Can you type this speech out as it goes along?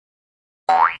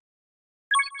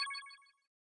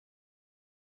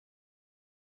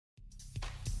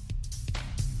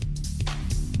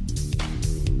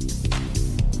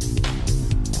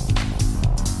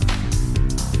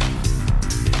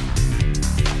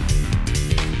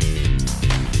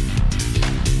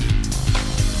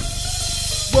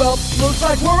Well, looks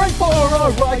like we're in for a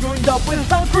ride, joined up with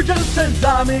Uncredited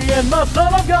and me and my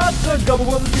son I've got to go, but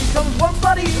when this becomes one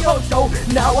bloody old show,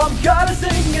 now I'm gonna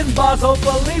sing in bars.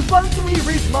 Hopefully once we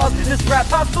reach Mars, this rap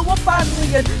house will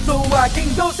finally end, so I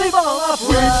can go save all our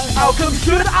friends. Which outcome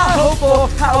should I hope for?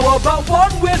 How about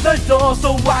one with a door,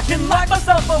 so I can lock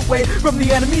myself away from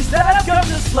the enemies that I've come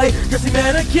to slay? Dressing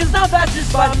mannequins, now that's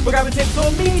just fine, but grabbing tapes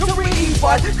on me to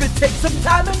rewind could take some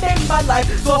time and make my life,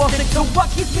 so I'll stick to what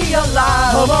keeps me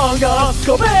alive. Among us,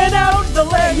 scoping out the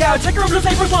layout, check rooms to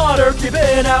save for slaughter,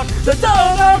 keeping out the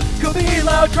dugout. Could be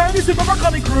loud, trying to super our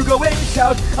comic crew, go and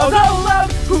shout out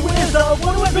loud. Who is the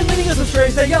one who has been leading us astray?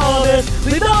 Stay honest,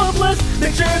 lead the bliss,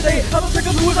 make sure they have a trick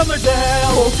of who's on their tail.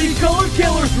 Multicolored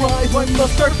killers rise, why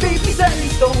must our babies set in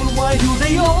stone? Why do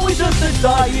they always just to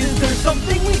die? Is there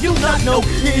something we do not know?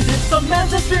 Is it some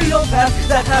ancestral past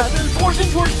that has been forced and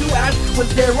torched to ash? Was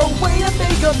there a way to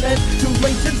make amends? Too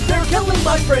late since they're killing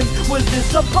my friends. Was this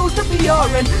supposed to be our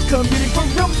end? Commuting from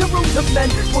room to men,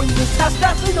 for this task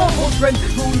that's the whole trend.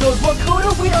 Who knows what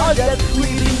code we are dead,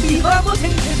 leading the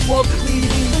replicated world,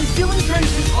 leading the ceiling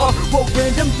traces are. What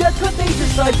random death could they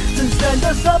decide to send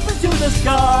us up into the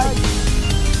sky?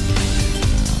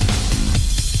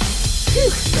 Phew,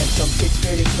 spent some kids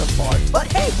creating some bars, but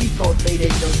hey, we both made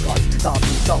it no scars. Thought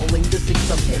me stalling to sing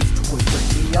some hymns,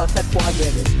 whispering me out that quiet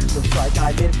is. Looks like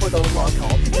I'm in for the long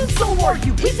haul, and so are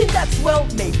you. Isn't that swell?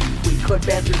 Maybe we could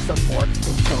banter some more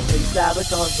until they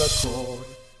sabotage the core.